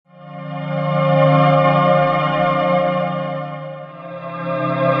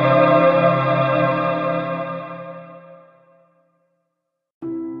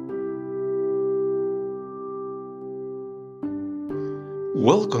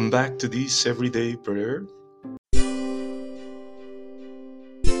Welcome back to this everyday prayer.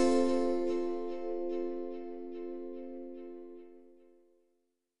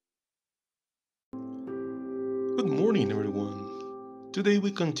 Good morning, everyone. Today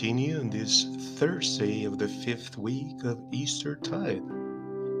we continue on this Thursday of the fifth week of Eastertide.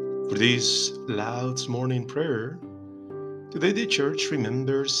 For this Loud's morning prayer, today the church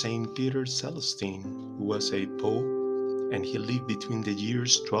remembers Saint Peter Celestine, who was a pope and he lived between the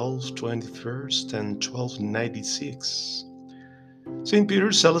years 1221 and 1296. St.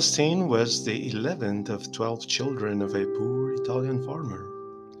 Peter Celestine was the 11th of 12 children of a poor Italian farmer.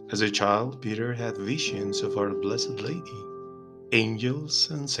 As a child, Peter had visions of our Blessed Lady, angels,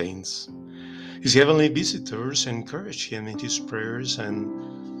 and saints. His heavenly visitors encouraged him in his prayers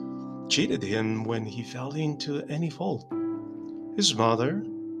and cheated him when he fell into any fault. His mother,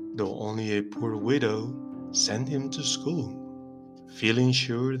 though only a poor widow, sent him to school, feeling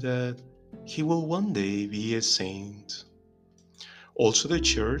sure that he will one day be a saint. Also, the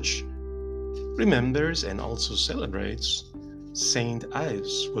church remembers and also celebrates Saint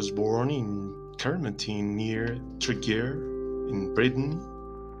Ives was born in Carmarthen near Tregear in Britain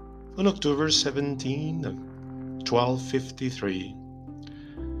on October 17, 1253.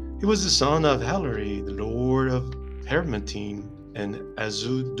 He was the son of Hilary, the lord of Hermatin and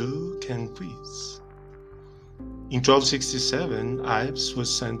Azou Canquis. In 1267, Ives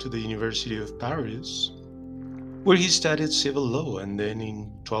was sent to the University of Paris, where he studied civil law, and then in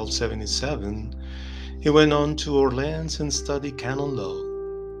 1277 he went on to Orleans and studied canon law.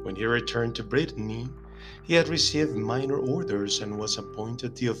 When he returned to Brittany, he had received minor orders and was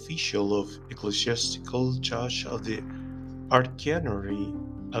appointed the official of ecclesiastical judge of the Archiery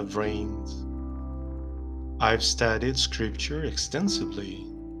of Reims. I've studied scripture extensively.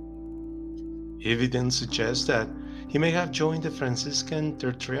 Evidence suggests that he may have joined the Franciscan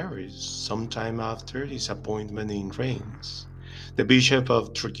Tertiaries sometime after his appointment in Reims. The Bishop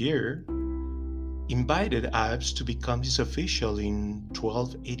of Tregear invited Ives to become his official in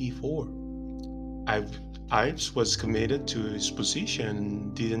 1284. Ives was committed to his position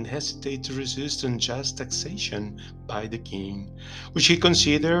and didn't hesitate to resist unjust taxation by the king, which he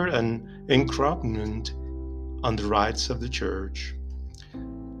considered an encroachment on the rights of the church.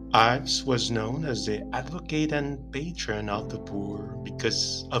 Ives was known as the advocate and patron of the poor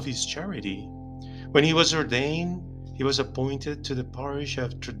because of his charity. When he was ordained, he was appointed to the parish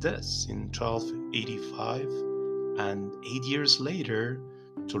of Tredes in 1285 and 8 years later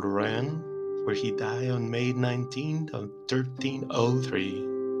to Lorraine, where he died on May 19th of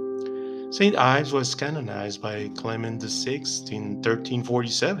 1303. St. Ives was canonized by Clement VI in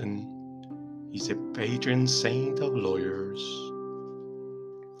 1347. He's a patron saint of lawyers.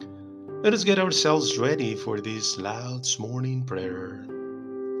 Let us get ourselves ready for this Loud's morning prayer.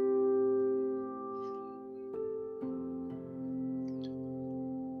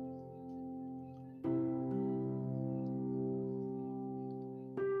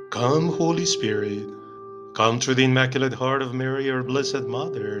 Come, Holy Spirit, come through the Immaculate Heart of Mary, our Blessed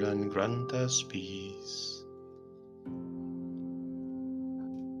Mother, and grant us peace.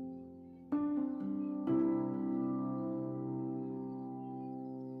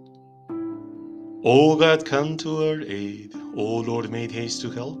 O God, come to our aid. O Lord, make haste to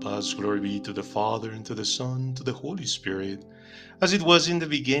help us. Glory be to the Father, and to the Son, and to the Holy Spirit, as it was in the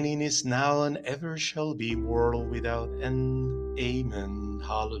beginning, is now, and ever shall be, world without end. Amen.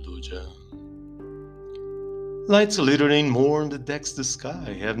 Hallelujah. Lights glittering morn that decks the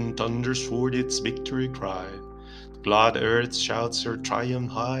sky, heaven thunders forth its victory cry. Glad earth shouts her triumph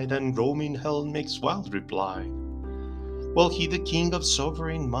high, and roaming hell makes wild reply. While he, the King of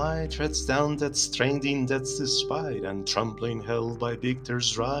sovereign might, treads down that strength in death's despite, and trampling hell by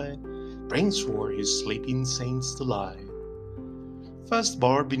victor's right, brings forth his sleeping saints to light. Fast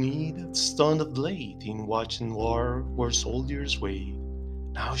bar beneath, stunned of late, in watch and war where soldiers wait,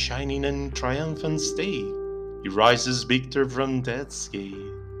 now shining in triumphant state, he rises victor from death's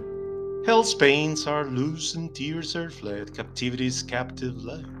gate. Hell's pains are loose and tears are fled, captivity's captive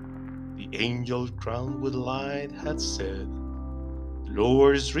led. The angel crowned with light had said, the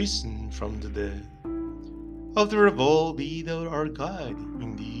Lord is risen from the dead. Author of all, be thou our guide,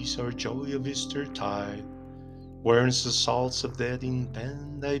 in these our joy of Eastertide. Whence the assaults of death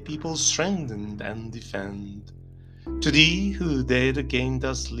impend, thy people strengthen and defend. To thee, who dead again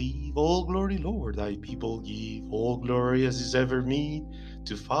dost leave, all glory, Lord, thy people give. All glory as is ever meet,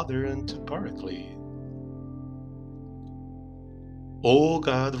 to Father and to Paraclete. O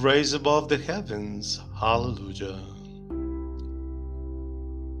God, raised above the heavens, hallelujah.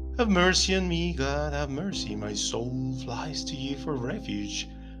 Have mercy on me, God, have mercy, my soul flies to you for refuge.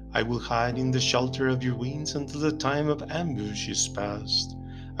 I will hide in the shelter of your wings until the time of ambush is past.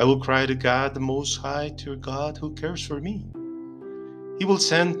 I will cry to God the Most High, to God who cares for me. He will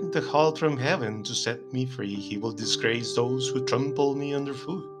send the halt from heaven to set me free. He will disgrace those who trample me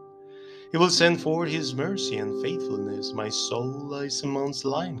underfoot. He will send forth his mercy and faithfulness. My soul lies amongst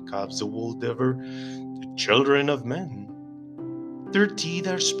lion cubs that will devour the children of men. Their teeth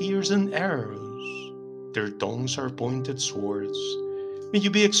are spears and arrows. Their tongues are pointed swords. May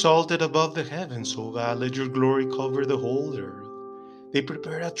you be exalted above the heavens, O God. Let your glory cover the whole earth. They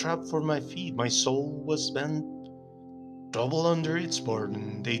prepared a trap for my feet. My soul was bent double under its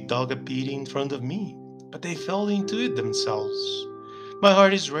burden. They dug a pit in front of me, but they fell into it themselves. My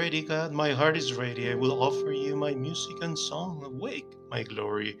heart is ready, God, my heart is ready. I will offer you my music and song. Awake, my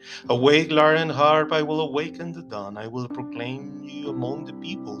glory. Awake, lyre and harp. I will awaken the dawn. I will proclaim you among the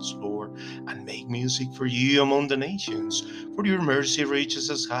peoples, Lord, and make music for you among the nations. For your mercy reaches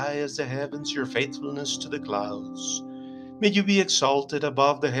as high as the heavens, your faithfulness to the clouds. May you be exalted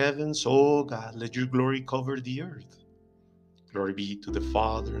above the heavens, O God. Let your glory cover the earth. Glory be to the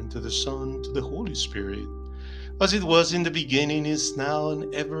Father, and to the Son, to the Holy Spirit, as it was in the beginning, is now,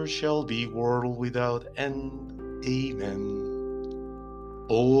 and ever shall be, world without end. Amen.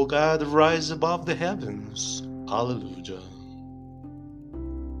 O God, rise above the heavens. Hallelujah.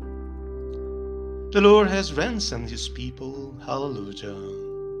 The Lord has ransomed his people. Hallelujah.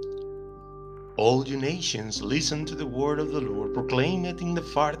 All you nations, listen to the word of the Lord. Proclaim it in the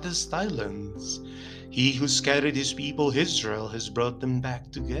farthest islands. He who scattered his people Israel has brought them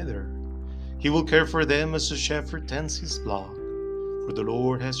back together. He will care for them as a shepherd tends his flock. For the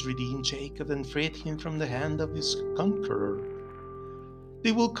Lord has redeemed Jacob and freed him from the hand of his conqueror.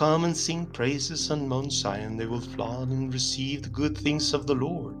 They will come and sing praises on Mount Zion. They will flock and receive the good things of the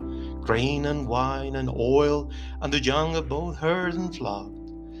Lord, grain and wine and oil, and the young of both herd and flock.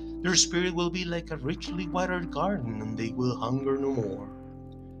 Their spirit will be like a richly watered garden, and they will hunger no more.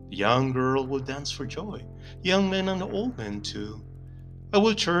 The young girl will dance for joy, young men and old men too. I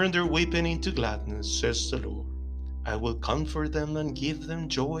will turn their weeping into gladness, says the Lord. I will comfort them and give them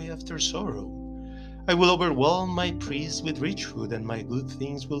joy after sorrow. I will overwhelm my priests with rich food, and my good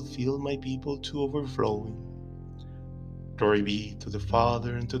things will fill my people to overflowing. Glory be to the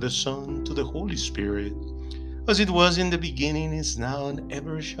Father, and to the Son, to the Holy Spirit, as it was in the beginning, is now, and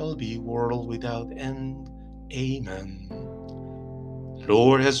ever shall be, world without end. Amen. The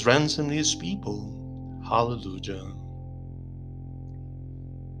Lord has ransomed his people. Hallelujah.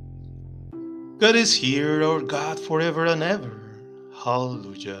 God is here, our God, forever and ever.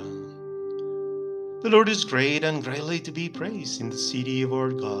 Hallelujah. The Lord is great and greatly to be praised in the city of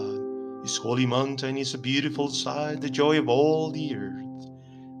our God. His holy mountain is a beautiful sight, the joy of all the earth.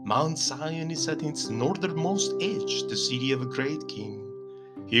 Mount Zion is at its northernmost edge, the city of a great king.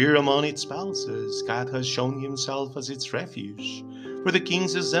 Here among its palaces, God has shown himself as its refuge, for the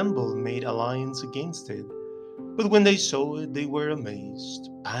kings assembled made alliance against it. But when they saw it, they were amazed.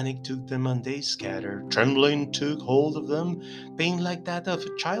 Panic took them and they scattered. Trembling took hold of them, pain like that of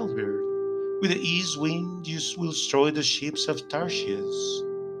a childbirth. With the east wind you will destroy the ships of Tarshish.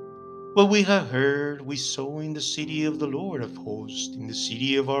 What we have heard, we saw in the city of the Lord of hosts, in the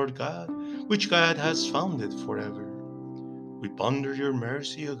city of our God, which God has founded forever. We ponder your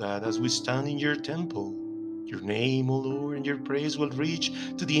mercy, O God, as we stand in your temple. Your name, O Lord, and your praise will reach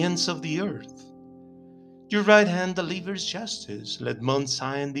to the ends of the earth. Your right hand delivers justice. Let Mount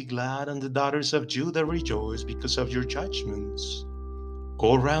Zion be glad, and the daughters of Judah rejoice because of your judgments.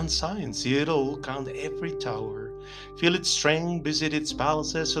 Go around Zion, see it all, count every tower. Feel its strength, visit its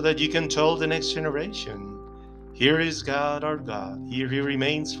palaces, so that you can tell the next generation. Here is God our God, here he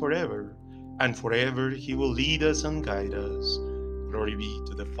remains forever, and forever he will lead us and guide us. Glory be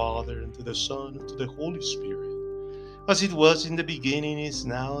to the Father, and to the Son, and to the Holy Spirit, as it was in the beginning, is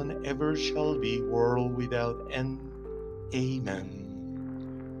now, and ever shall be, world without end. Amen.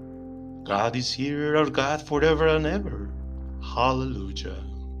 God is here, our God, forever and ever. Hallelujah.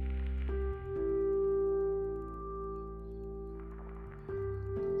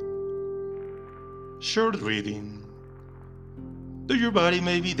 Short reading. Though your body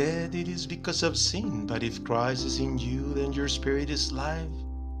may be dead, it is because of sin, but if Christ is in you, then your spirit is life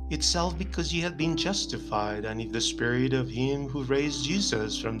itself because ye have been justified, and if the spirit of him who raised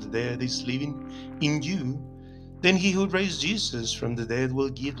Jesus from the dead is living in you, then he who raised Jesus from the dead will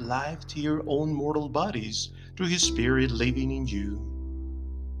give life to your own mortal bodies through his spirit living in you.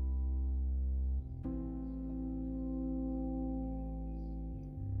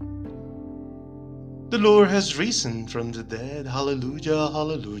 The Lord has risen from the dead. Hallelujah,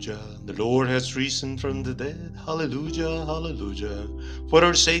 hallelujah. The Lord has risen from the dead. Hallelujah, hallelujah. For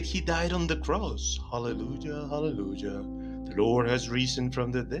our sake he died on the cross. Hallelujah, hallelujah. The Lord has risen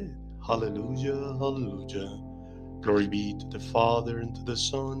from the dead. Hallelujah, hallelujah. Glory be to the Father, and to the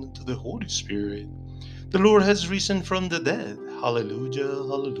Son, and to the Holy Spirit. The Lord has risen from the dead. Hallelujah,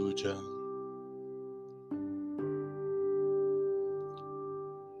 hallelujah.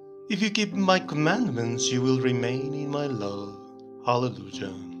 If you keep my commandments, you will remain in my love.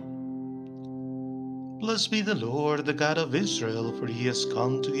 Hallelujah. Blessed be the Lord, the God of Israel, for he has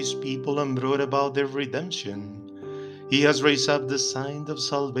come to his people and brought about their redemption. He has raised up the sign of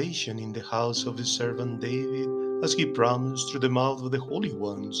salvation in the house of his servant David, as he promised through the mouth of the holy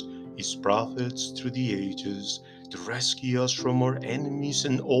ones, his prophets through the ages, to rescue us from our enemies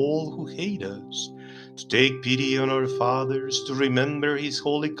and all who hate us, to take pity on our fathers, to remember his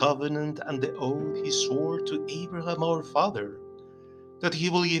holy covenant and the oath he swore to Abraham our father, that he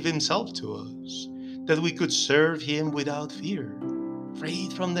will give himself to us, that we could serve him without fear,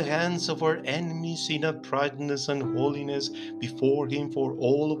 freed from the hands of our enemies in uprightness and holiness before him for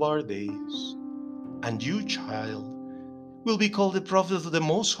all of our days. And you, child, will be called the prophet of the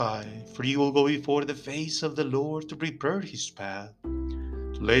Most High, for you will go before the face of the Lord to prepare his path,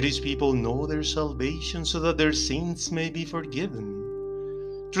 to let his people know their salvation so that their sins may be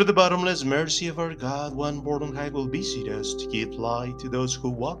forgiven. Through the bottomless mercy of our God, one born on high will visit us to give light to those who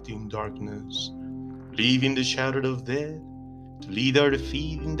walked in darkness, live in the shadow of death, to lead our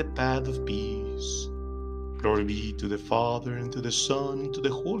feet in the path of peace. Glory be to the Father, and to the Son, and to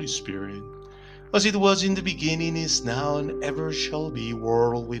the Holy Spirit, as it was in the beginning, is now, and ever shall be,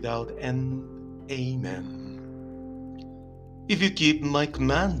 world without end. Amen. If you keep my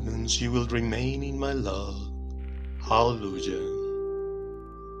commandments, you will remain in my love. Hallelujah.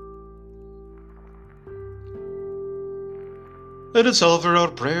 Let us offer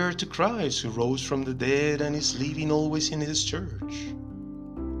our prayer to Christ, who rose from the dead and is living always in his church.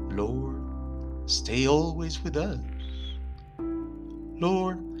 Lord, stay always with us.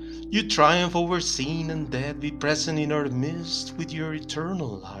 Lord, you triumph over sin and death, be present in our midst with your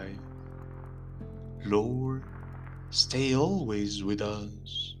eternal life. Lord, stay always with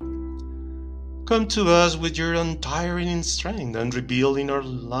us. Come to us with your untiring strength and reveal in our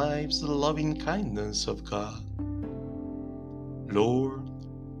lives the loving kindness of God. Lord,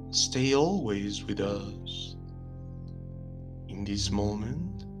 stay always with us. In this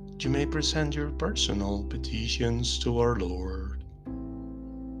moment, you may present your personal petitions to our Lord.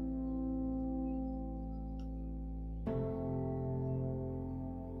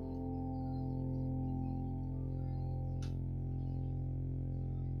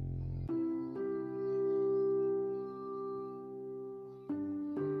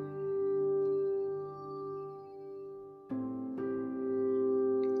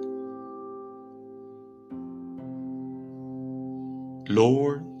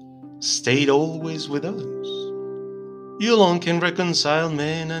 Lord, stay always with us. You alone can reconcile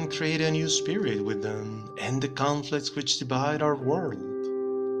men and create a new spirit with them, end the conflicts which divide our world.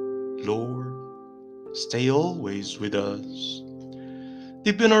 Lord, stay always with us.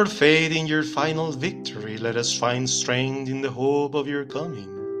 Deepen our faith in your final victory. Let us find strength in the hope of your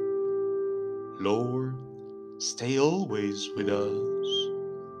coming. Lord, stay always with us.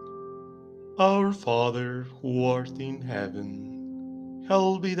 Our Father, who art in heaven,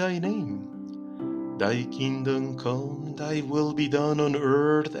 hallowed be thy name. Thy kingdom come, thy will be done on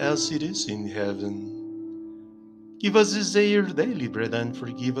earth as it is in heaven. Give us this day our daily bread, and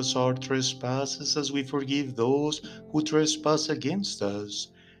forgive us our trespasses as we forgive those who trespass against us.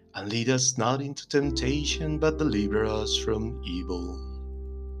 And lead us not into temptation, but deliver us from evil.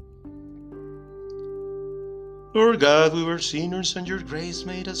 Lord God, we were sinners, and your grace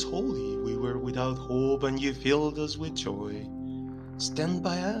made us holy. We were without hope, and you filled us with joy. Stand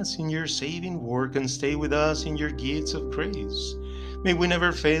by us in your saving work, and stay with us in your gifts of grace. May we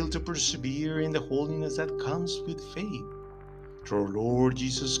never fail to persevere in the holiness that comes with faith. Through our Lord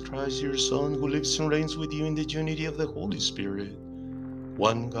Jesus Christ, your Son, who lives and reigns with you in the unity of the Holy Spirit,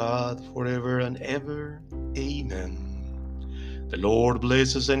 one God, forever and ever. Amen. The Lord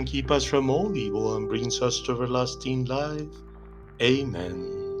bless us and keep us from all evil, and brings us to everlasting life.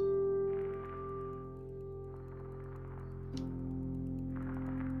 Amen.